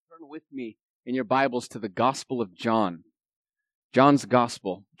with me in your Bibles to the Gospel of John. John's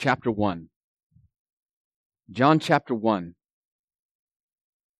Gospel, chapter 1. John chapter 1.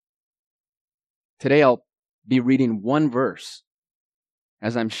 Today I'll be reading one verse,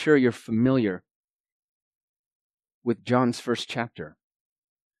 as I'm sure you're familiar with John's first chapter.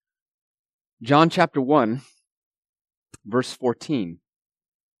 John chapter 1, verse 14.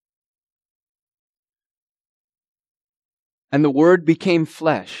 And the Word became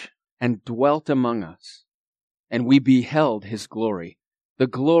flesh and dwelt among us, and we beheld His glory, the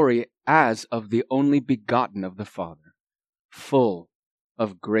glory as of the only begotten of the Father, full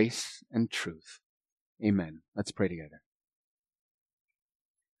of grace and truth. Amen. Let's pray together.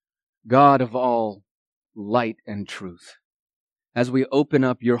 God of all light and truth, as we open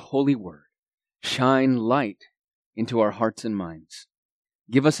up your holy word, shine light into our hearts and minds.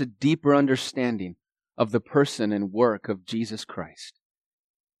 Give us a deeper understanding of the person and work of Jesus Christ.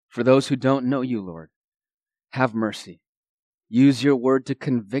 For those who don't know you, Lord, have mercy. Use your word to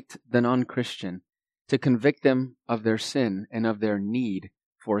convict the non-Christian, to convict them of their sin and of their need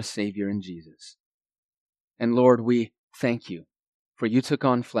for a Savior in Jesus. And Lord, we thank you, for you took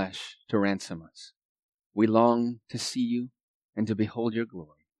on flesh to ransom us. We long to see you and to behold your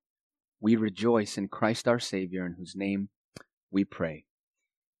glory. We rejoice in Christ our Savior, in whose name we pray.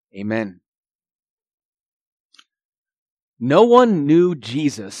 Amen. No one knew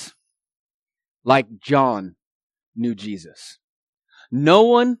Jesus like John knew Jesus. No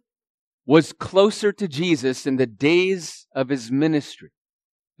one was closer to Jesus in the days of his ministry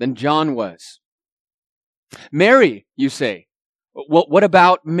than John was. Mary, you say. Well, what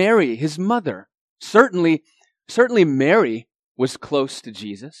about Mary, his mother? Certainly Mary was close to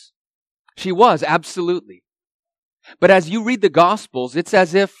Jesus. She was, absolutely. But as you read the Gospels, it's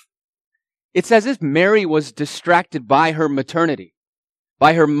as if Mary was distracted by her maternity,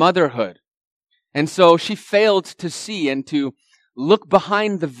 by her motherhood. And so she failed to see and to look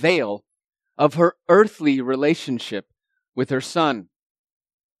behind the veil of her earthly relationship with her son.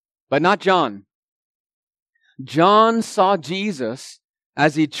 But not John. John saw Jesus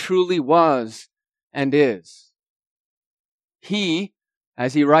as he truly was and is. He,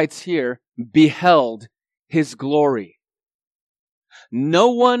 as he writes here, beheld his glory.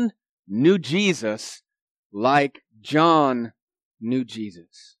 No one knew Jesus like John knew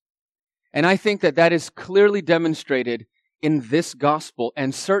Jesus. And I think that is clearly demonstrated in this gospel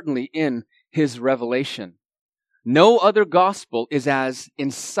and certainly in his revelation. No other gospel is as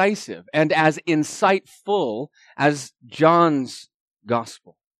incisive and as insightful as John's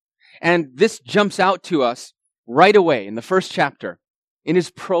gospel. And this jumps out to us right away in the first chapter, in his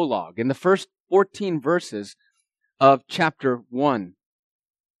prologue, in the first 14 verses of chapter 1.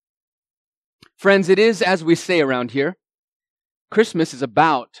 Friends, it is, as we say around here, Christmas is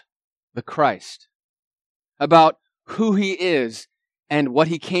about the Christ, about who he is and what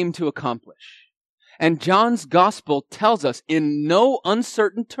he came to accomplish. And John's gospel tells us in no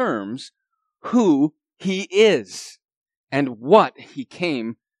uncertain terms who he is and what he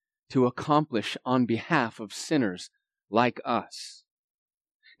came to accomplish on behalf of sinners like us.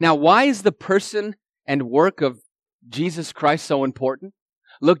 Now, why is the person and work of Jesus Christ so important?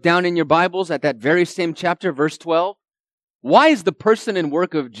 Look down in your Bibles at that very same chapter, verse 12. Why is the person and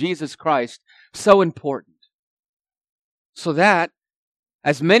work of Jesus Christ so important? So that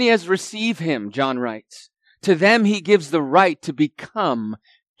as many as receive him, John writes, to them he gives the right to become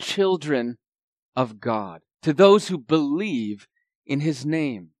children of God, to those who believe in his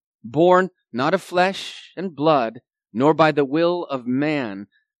name, born not of flesh and blood, nor by the will of man,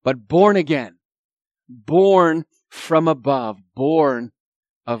 but born again, born from above, born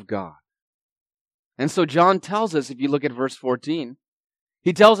of God. And so John tells us, if you look at verse 14,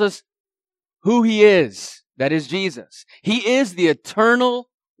 he tells us who he is. That is Jesus. He is the eternal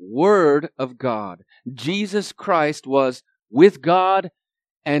Word of God. Jesus Christ was with God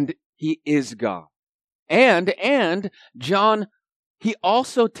and he is God. And John, he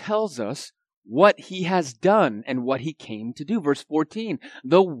also tells us what he has done and what he came to do. Verse 14,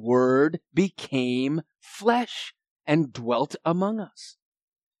 the Word became flesh and dwelt among us.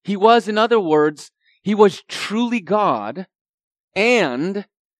 He was, in other words, he was truly God and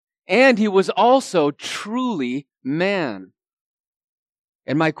he was also truly man.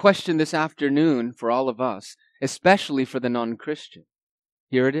 And my question this afternoon for all of us, especially for the non-Christian,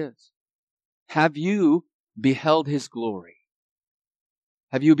 here it is. Have you beheld his glory?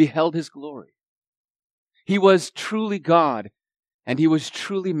 Have you beheld his glory? He was truly God and he was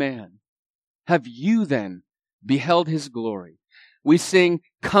truly man. Have you then beheld his glory? We sing,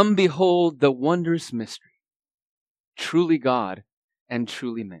 "Come behold the wondrous mystery." Truly God and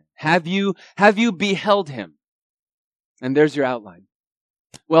truly man? Have you beheld him? And there's your outline.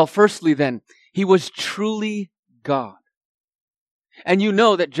 Well, firstly then, he was truly God. And you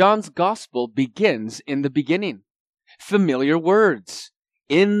know that John's gospel begins in the beginning. Familiar words.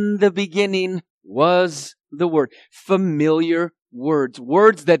 In the beginning was the Word. Familiar words.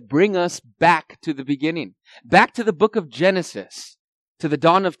 Words that bring us back to the beginning. Back to the book of Genesis. To the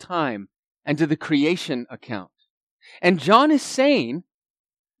dawn of time. And to the creation account. And John is saying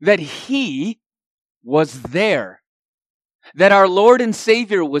that he was there. That our Lord and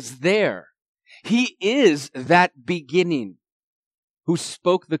Savior was there. He is that beginning who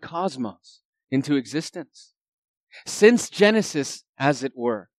spoke the cosmos into existence. Since Genesis, as it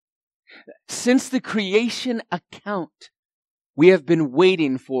were, since the creation account, we have been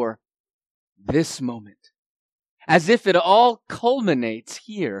waiting for this moment. As if it all culminates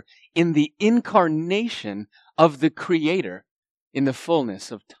here in the incarnation of the Creator in the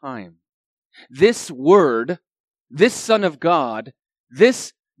fullness of time. This Word, this Son of God,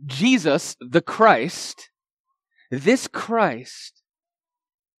 this Jesus, the Christ, this Christ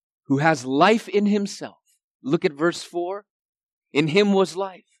who has life in himself. Look at verse 4. In him was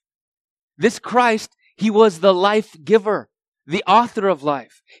life. This Christ, he was the life giver, the author of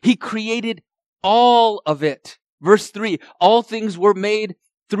life. He created all of it. Verse 3, all things were made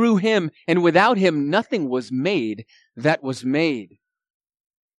through him, and without him nothing was made that was made.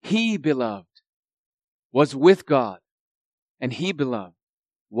 He, beloved, was with God, and he, beloved,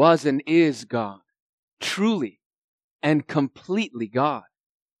 was and is God, truly and completely God.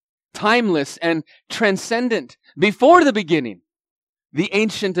 Timeless and transcendent, before the beginning, the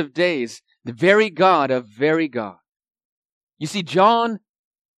Ancient of Days, the very God of very God. You see, John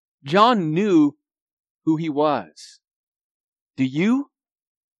knew who he was. Do you?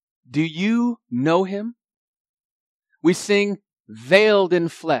 Do you know him? We sing, veiled in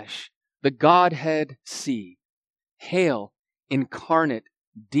flesh, the Godhead see. Hail, incarnate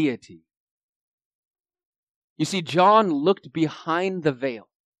deity. You see, John looked behind the veil.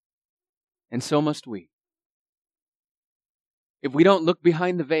 And so must we. If we don't look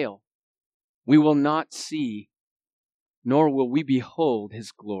behind the veil, we will not see, nor will we behold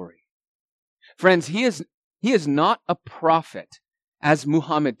his glory. Friends, he is not a prophet as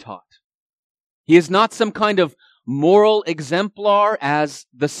Muhammad taught. He is not some kind of moral exemplar as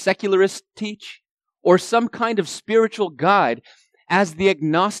the secularists teach, or some kind of spiritual guide as the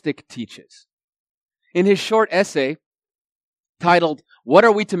agnostic teaches. In his short essay titled, What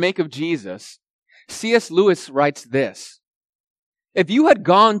Are We to Make of Jesus?, C.S. Lewis writes this: if you had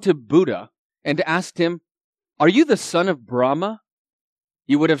gone to Buddha and asked him, are you the son of Brahma?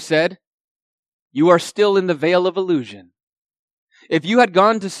 He would have said, you are still in the veil of illusion. If you had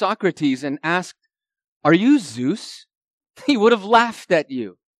gone to Socrates and asked, are you Zeus? He would have laughed at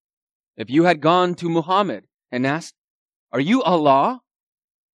you. If you had gone to Muhammad and asked, are you Allah?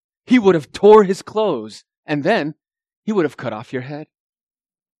 He would have tore his clothes, and then he would have cut off your head.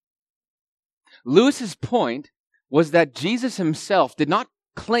 Lewis's point was that Jesus himself did not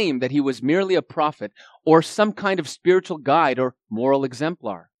claim that he was merely a prophet or some kind of spiritual guide or moral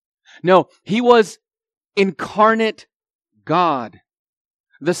exemplar. No, he was incarnate God,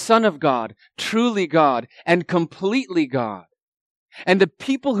 the Son of God, truly God, and completely God. And the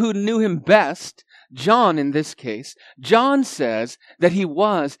people who knew him best, John in this case, John says that he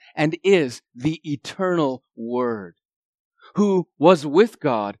was and is the eternal Word, who was with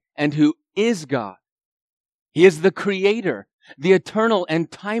God and who is God. He is the Creator, the eternal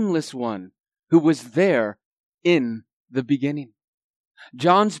and timeless one who was there in the beginning.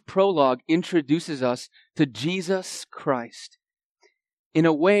 John's prologue introduces us to Jesus Christ in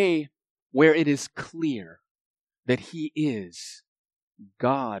a way where it is clear that he is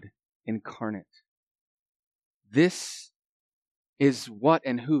God incarnate. This is what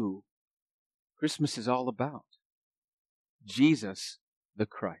and who Christmas is all about. Jesus the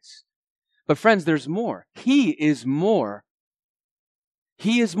Christ. But friends, there's more. He is more.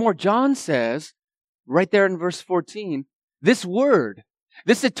 He is more. John says, right there in verse 14, this Word,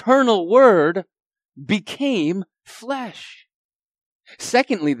 this eternal Word became flesh.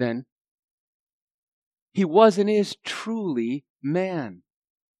 Secondly then, he was and is truly man.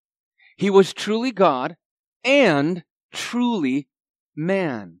 He was truly God and truly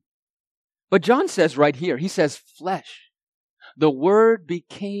man. But John says right here, he says flesh. The Word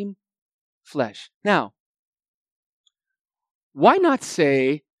became flesh. Now, why not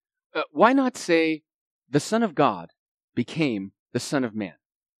say the Son of God became the Son of Man?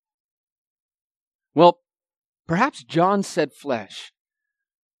 Well, perhaps John said flesh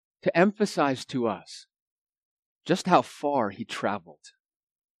to emphasize to us just how far he traveled.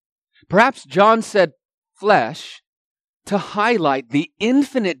 Perhaps John said flesh to highlight the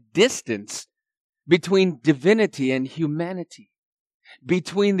infinite distance between divinity and humanity,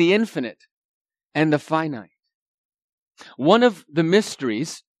 between the infinite and the finite. One of the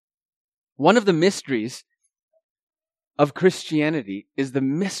mysteries of Christianity is the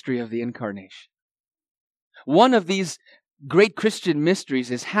mystery of the incarnation. One of these great Christian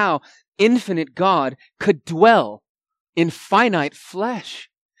mysteries is how infinite God could dwell in finite flesh,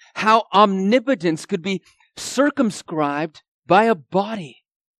 how omnipotence could be circumscribed by a body.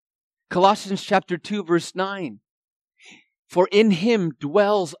 Colossians chapter 2, verse 9. For in him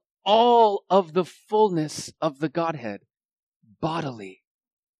dwells all of the fullness of the Godhead bodily.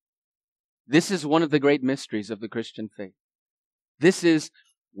 This is one of the great mysteries of the Christian faith. This is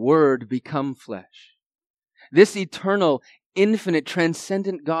Word become flesh. This eternal, infinite,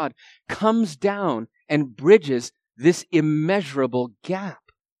 transcendent God comes down and bridges this immeasurable gap.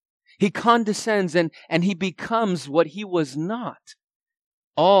 He condescends and he becomes what he was not,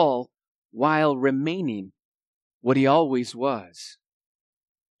 all while remaining what he always was,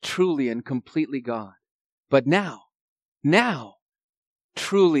 truly and completely God. But now,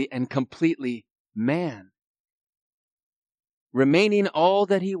 truly and completely man. Remaining all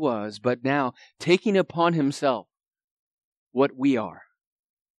that he was, but now taking upon himself what we are.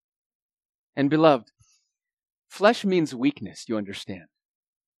 And beloved, flesh means weakness, you understand.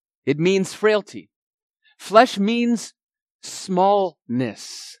 It means frailty. Flesh means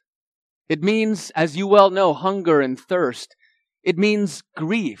smallness. It means, as you well know, hunger and thirst. It means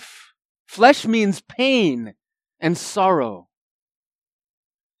grief. Flesh means pain and sorrow.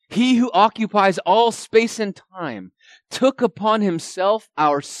 He who occupies all space and time took upon himself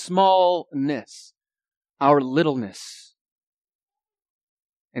our smallness, our littleness.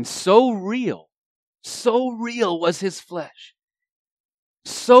 And so real was his flesh.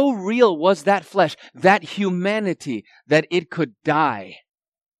 So real was that flesh, that humanity, that it could die.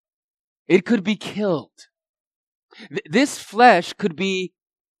 It could be killed. This flesh could be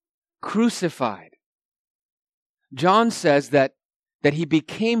crucified. John says that he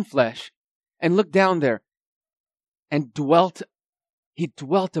became flesh and looked down there and he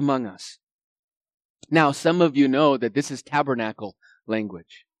dwelt among us. Now, some of you know that this is tabernacle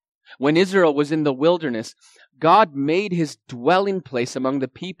language. When Israel was in the wilderness, God made his dwelling place among the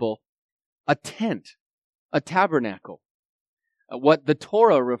people a tent, a tabernacle, what the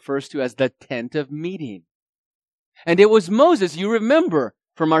Torah refers to as the tent of meeting. And it was Moses, you remember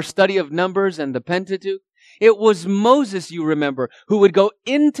from our study of Numbers and the Pentateuch, it was Moses, you remember, who would go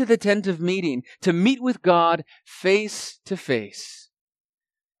into the tent of meeting to meet with God face to face.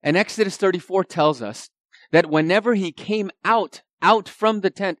 And Exodus 34 tells us that whenever he came out from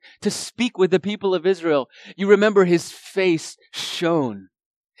the tent to speak with the people of Israel, you remember his face shone.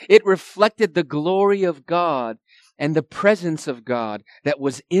 It reflected the glory of God and the presence of God that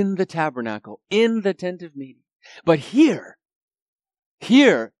was in the tabernacle, in the tent of meeting. But here,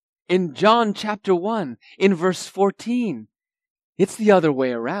 in John chapter 1, in verse 14, it's the other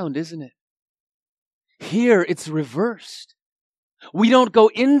way around, isn't it? Here it's reversed. We don't go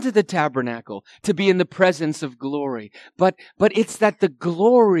into the tabernacle to be in the presence of glory, but it's that the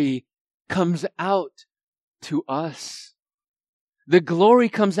glory comes out to us. The glory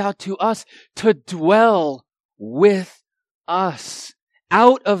comes out to us to dwell with us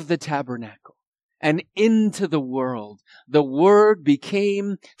out of the tabernacle and into the world. The Word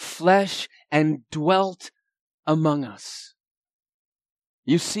became flesh and dwelt among us.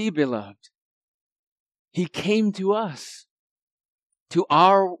 You see, beloved, he came to us, to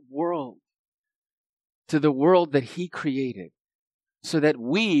our world, to the world that he created, so that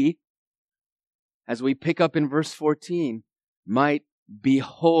we, as we pick up in verse 14, might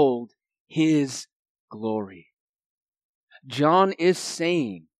behold his glory. John is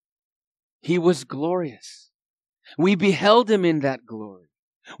saying he was glorious. We beheld him in that glory.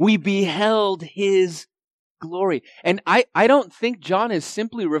 We beheld his glory. And I don't think John is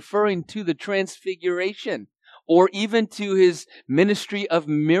simply referring to the transfiguration or even to his ministry of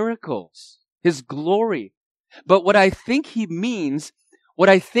miracles, his glory. But what I think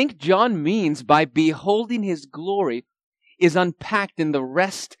John means by beholding his glory is unpacked in the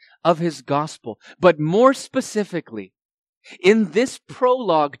rest of his gospel. But more specifically, in this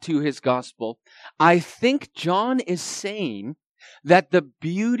prologue to his gospel, I think John is saying that the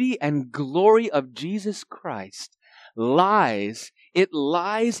beauty and glory of Jesus Christ lies in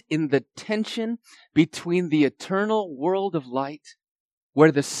the tension between the eternal world of light,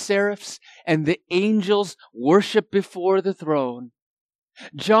 where the seraphs and the angels worship before the throne,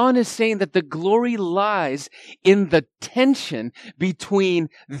 John is saying that the glory lies in the tension between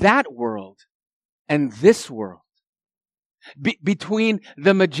that world and this world. Between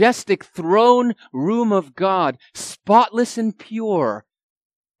the majestic throne room of God, spotless and pure,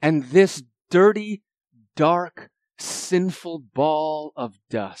 and this dirty, dark, sinful ball of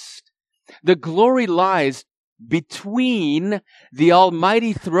dust. The glory lies between the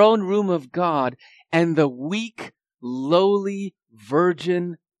almighty throne room of God and the weak, lowly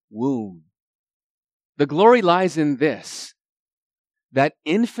virgin womb. The glory lies in this, that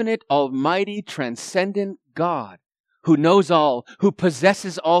infinite, almighty, transcendent God who knows all, who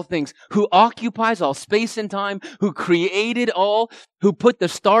possesses all things, who occupies all space and time, who created all, who put the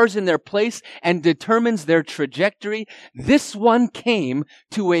stars in their place and determines their trajectory. This one came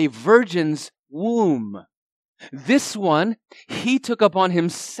to a virgin's womb. This one, he took upon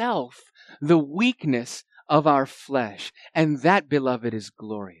himself the weakness of our flesh. And that, beloved, is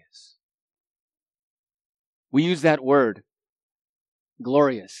glorious. We use that word,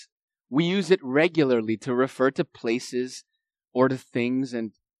 glorious. We use it regularly to refer to places or to things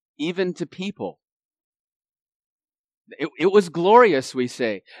and even to people. It was glorious, we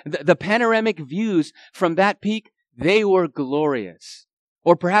say. The panoramic views from that peak, they were glorious.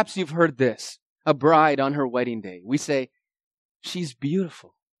 Or perhaps you've heard this, a bride on her wedding day. We say, she's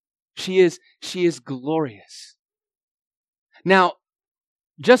beautiful. She is glorious. Now,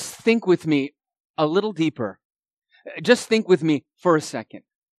 just think with me a little deeper. Just think with me for a second.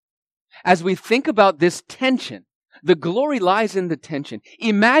 As we think about this tension, the glory lies in the tension.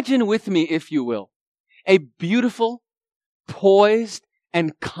 Imagine with me, if you will, a beautiful, poised,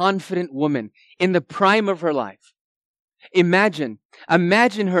 and confident woman in the prime of her life. Imagine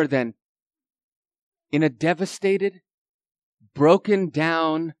her then in a devastated, broken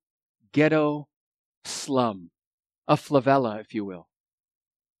down ghetto slum, a favela, if you will.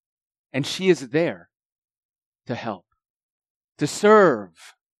 And she is there to help, to serve,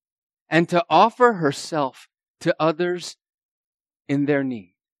 and to offer herself to others in their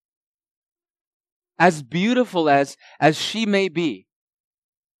need. As beautiful as she may be,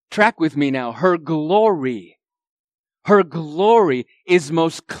 track with me now, her glory is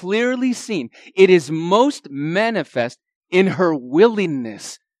most clearly seen. It is most manifest in her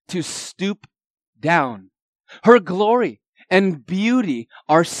willingness to stoop down. Her glory and beauty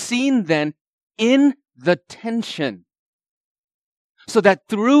are seen then in the tension. So that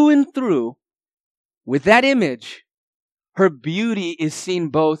through and through, with that image, her beauty is seen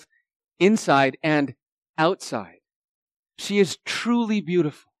both inside and outside. She is truly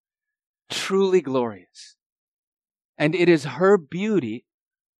beautiful, truly glorious. And it is her beauty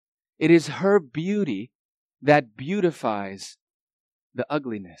that beautifies the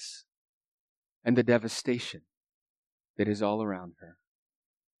ugliness and the devastation that is all around her.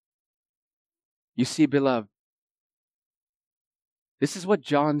 You see, beloved, this is what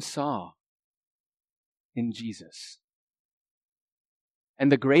John saw in Jesus.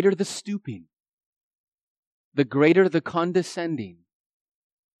 And the greater the stooping, the greater the condescending,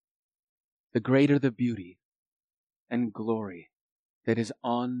 the greater the beauty and glory that is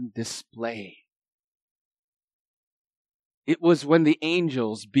on display. It was when the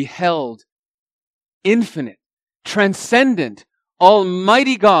angels beheld infinite, transcendent,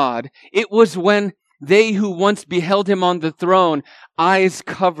 almighty God. It was when they who once beheld him on the throne, eyes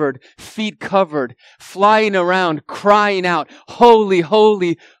covered, feet covered, flying around, crying out, holy,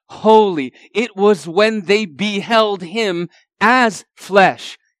 holy, holy. It was when they beheld him as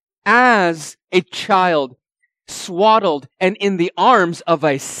flesh, as a child, swaddled and in the arms of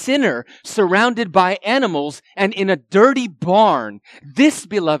a sinner, surrounded by animals and in a dirty barn. This,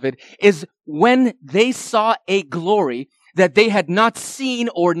 beloved, is when they saw a glory that they had not seen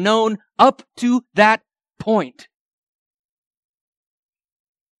or known up to that point.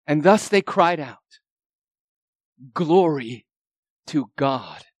 And thus they cried out, glory to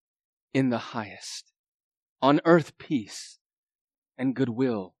God in the highest, on earth peace and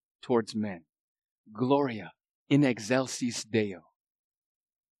goodwill towards men. Gloria in excelsis Deo.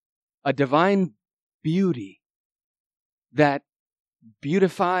 A divine beauty that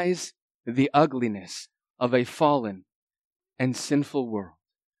beautifies the ugliness of a fallen and sinful world.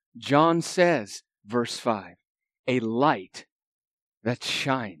 John says, verse 5, a light that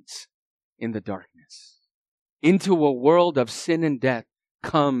shines in the darkness. Into a world of sin and death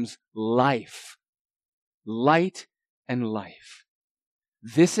comes life. Light and life.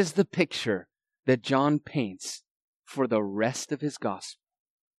 This is the picture that John paints for the rest of his gospel.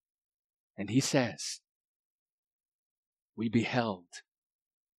 And he says, we beheld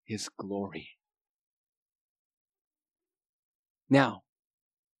his glory. Now,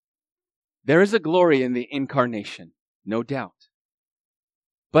 There is a glory in the incarnation, no doubt.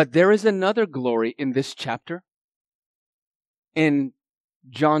 But there is another glory in this chapter. In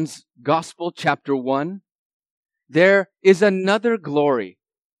John's Gospel, chapter 1, there is another glory.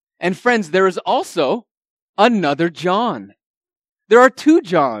 And friends, there is also another John. There are two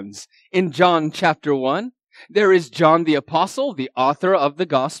Johns in John chapter 1. There is John the Apostle, the author of the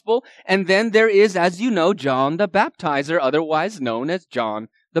Gospel, and then there is, as you know, John the Baptizer, otherwise known as John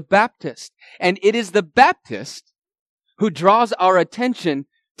the Baptist. And it is the Baptist who draws our attention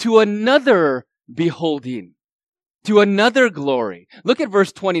to another beholding, to another glory. Look at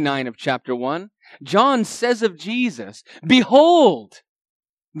verse 29 of chapter 1. John says of Jesus, "Behold,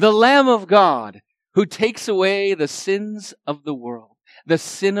 the Lamb of God who takes away the sins of the world," the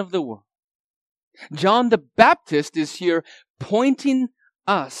sin of the world. John the Baptist is here pointing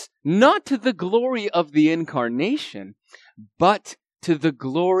us not to the glory of the incarnation, but to the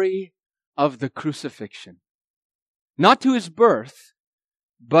glory of the crucifixion. Not to his birth,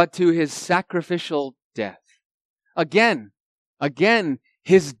 but to his sacrificial death. Again,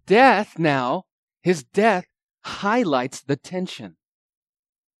 his death highlights the tension.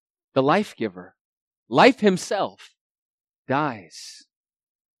 The life giver, life himself, dies.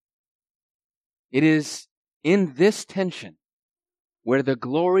 It is in this tension where the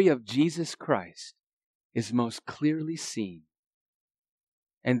glory of Jesus Christ is most clearly seen.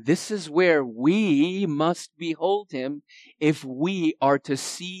 And this is where we must behold him if we are to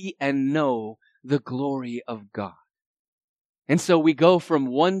see and know the glory of God. And so we go from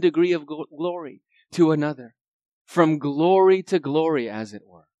one degree of glory to another, from glory to glory, as it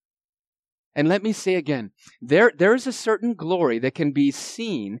were. And let me say again, there is a certain glory that can be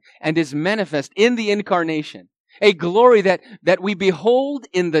seen and is manifest in the incarnation. A glory that we behold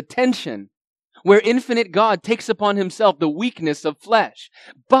in the tension where infinite God takes upon himself the weakness of flesh.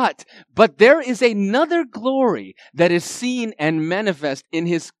 But there is another glory that is seen and manifest in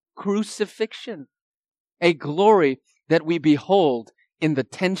his crucifixion. A glory that we behold in the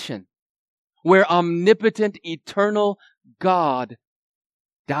tension where omnipotent, eternal God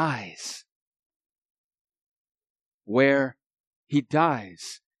dies. Where he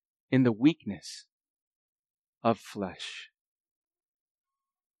dies in the weakness of flesh.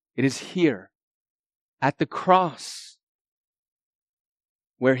 It is here at the cross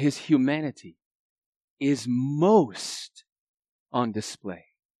where his humanity is most on display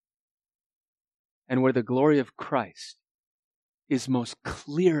and where the glory of Christ is most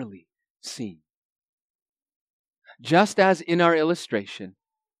clearly seen. Just as in our illustration,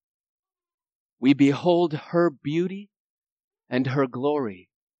 we behold her beauty and her glory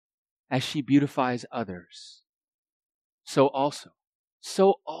as she beautifies others. So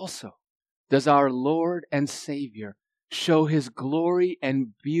also does our Lord and Savior show his glory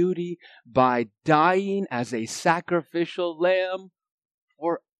and beauty by dying as a sacrificial lamb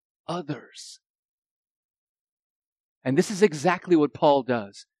for others. And this is exactly what Paul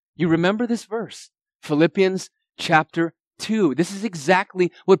does. You remember this verse, Philippians chapter 2. This is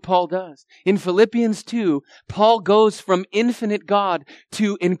exactly what Paul does. In Philippians 2, Paul goes from infinite God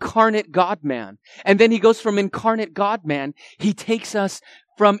to incarnate God-man. And then he goes from incarnate God-man, he takes us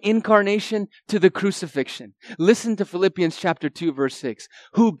from incarnation to the crucifixion. Listen to Philippians chapter 2, verse 6.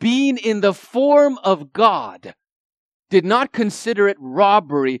 Who being in the form of God, did not consider it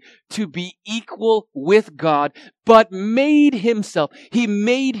robbery to be equal with God, but made himself. He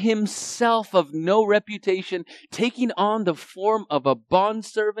made himself of no reputation, taking on the form of a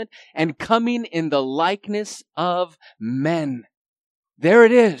bondservant and coming in the likeness of men. There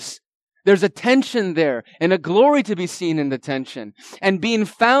it is. There's a tension there and a glory to be seen in the tension. And being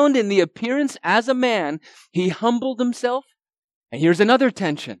found in the appearance as a man, he humbled himself. And here's another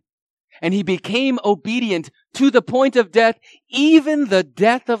tension. And he became obedient to the point of death, even the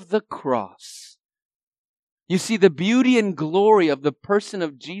death of the cross. You see, the beauty and glory of the person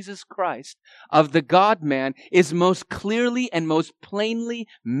of Jesus Christ, of the God-man, is most clearly and most plainly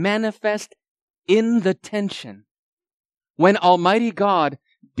manifest in the tension. When Almighty God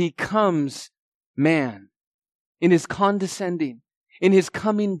becomes man, in his condescending, in his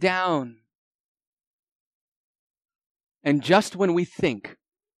coming down. And just when we think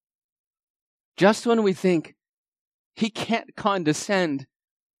he can't condescend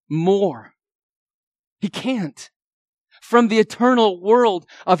more. He can't. From the eternal world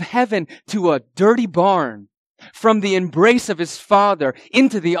of heaven to a dirty barn, from the embrace of his Father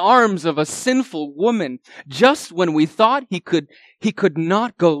into the arms of a sinful woman, just when we thought he could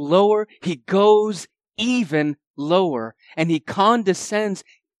not go lower, he goes even lower, and he condescends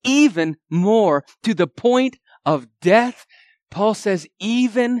even more to the point of death. Paul says,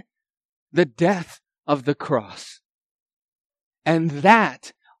 even the death of the cross. And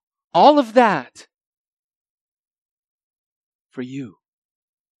that, all of that, for you,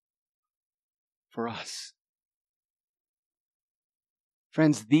 for us.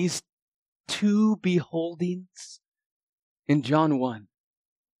 Friends, these two beholdings in John 1,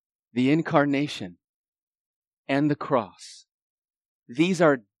 the incarnation and the cross, these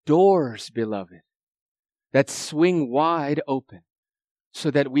are doors, beloved, that swing wide open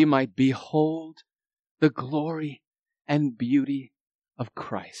so that we might behold the glory and beauty of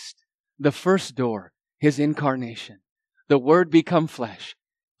Christ. The first door, His incarnation. The Word become flesh,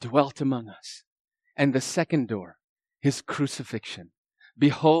 dwelt among us. And the second door, His crucifixion.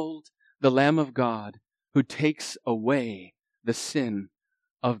 Behold the Lamb of God who takes away the sin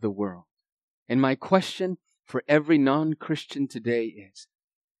of the world. And my question for every non-Christian today is,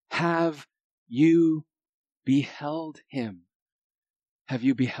 have you beheld Him? Have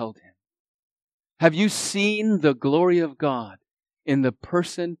you beheld Him? Have you seen the glory of God in the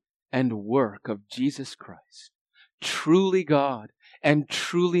person and work of Jesus Christ? Truly God and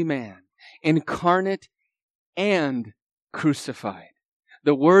truly man, incarnate and crucified.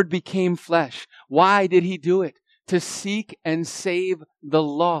 The Word became flesh. Why did He do it? To seek and save the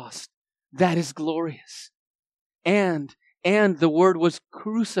lost. That is glorious. And the Word was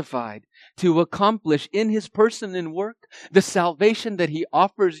crucified to accomplish in His person and work the salvation that He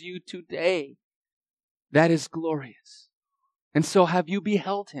offers you today. That is glorious. And so have you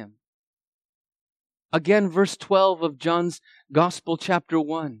beheld Him? Again, verse 12 of John's Gospel, chapter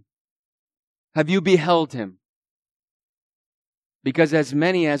 1. Have you beheld Him? Because as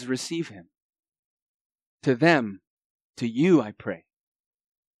many as receive Him, to them, to you, I pray,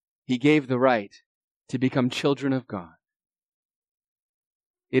 He gave the right to become children of God.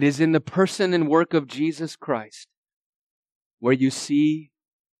 It is in the person and work of Jesus Christ where you see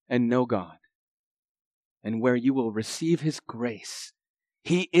and know God, and where you will receive His grace.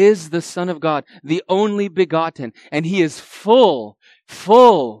 He is the Son of God, the only begotten, and He is full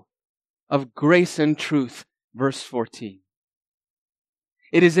of grace and truth. Verse 14.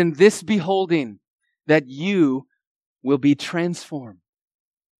 It is in this beholding that you will be transformed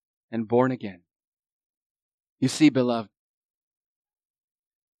and born again. You see, beloved,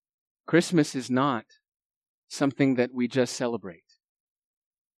 Christmas is not something that we just celebrate.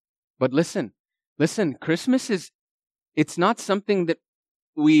 But listen, Christmas it's not something that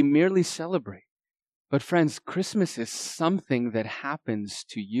we merely celebrate. But friends, Christmas is something that happens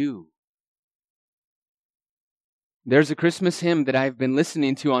to you. There's a Christmas hymn that I've been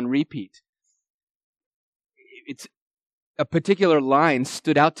listening to on repeat. It's a particular line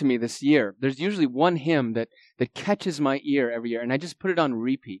stood out to me this year. There's usually one hymn that catches my ear every year, and I just put it on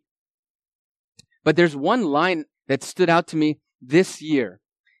repeat. But there's one line that stood out to me this year.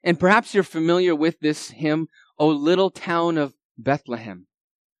 And perhaps you're familiar with this hymn, O Little Town of Bethlehem.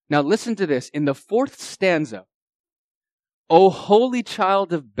 Now listen to this. In the fourth stanza, O Holy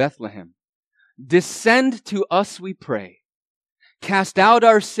Child of Bethlehem, descend to us, we pray. Cast out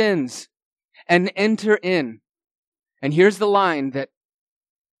our sins and enter in. And here's the line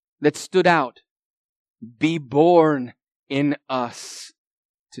that stood out. Be born in us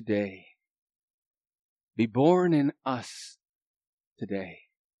today. Be born in us today.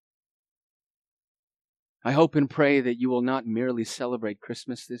 I hope and pray that you will not merely celebrate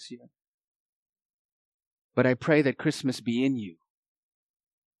Christmas this year, but I pray that Christmas be in you.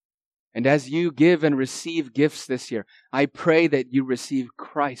 And as you give and receive gifts this year, I pray that you receive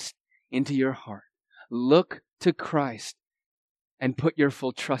Christ into your heart. Look to Christ and put your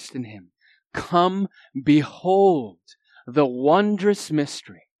full trust in Him. Come, behold the wondrous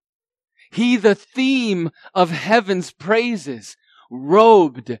mystery. He, the theme of heaven's praises,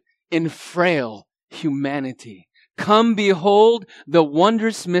 robed in frail humanity. Come, behold the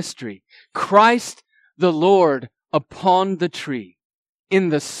wondrous mystery. Christ the Lord upon the tree, in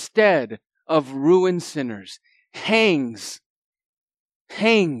the stead of ruined sinners, hangs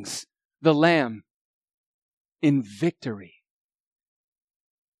the Lamb in victory.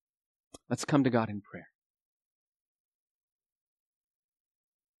 Let's come to God in prayer.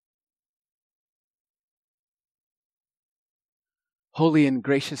 Holy and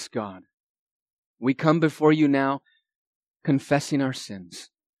gracious God, we come before you now confessing our sins.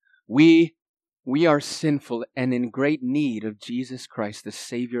 We are sinful and in great need of Jesus Christ, the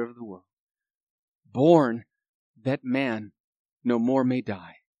Savior of the world, born that man no more may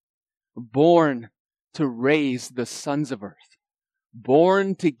die, born to raise the sons of earth,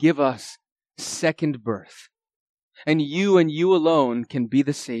 born to give us second birth. And you alone can be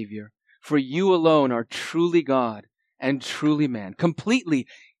the Savior, for you alone are truly God and truly man, completely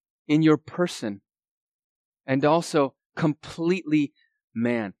in your person, and also completely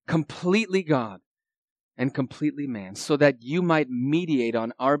man, completely God, and completely man, so that you might mediate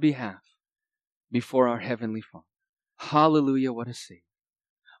on our behalf before our Heavenly Father. Hallelujah, what a Savior.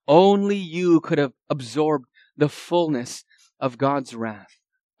 Only you could have absorbed the fullness of God's wrath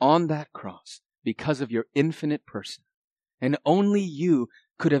on that cross because of your infinite person. And only you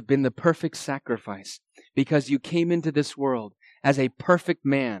could have been the perfect sacrifice because you came into this world as a perfect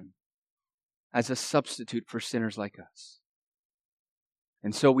man, as a substitute for sinners like us.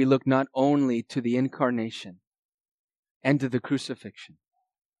 And so we look not only to the incarnation and to the crucifixion,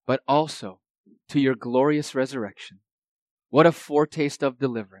 but also to your glorious resurrection. What a foretaste of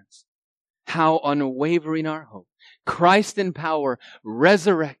deliverance. How unwavering our hope. Christ in power,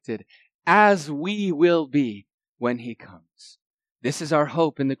 resurrected, as we will be when He comes. This is our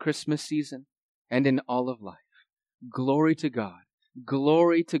hope in the Christmas season and in all of life. Glory to God.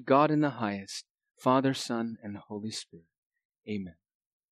 Glory to God in the highest, Father, Son, and Holy Spirit. Amen.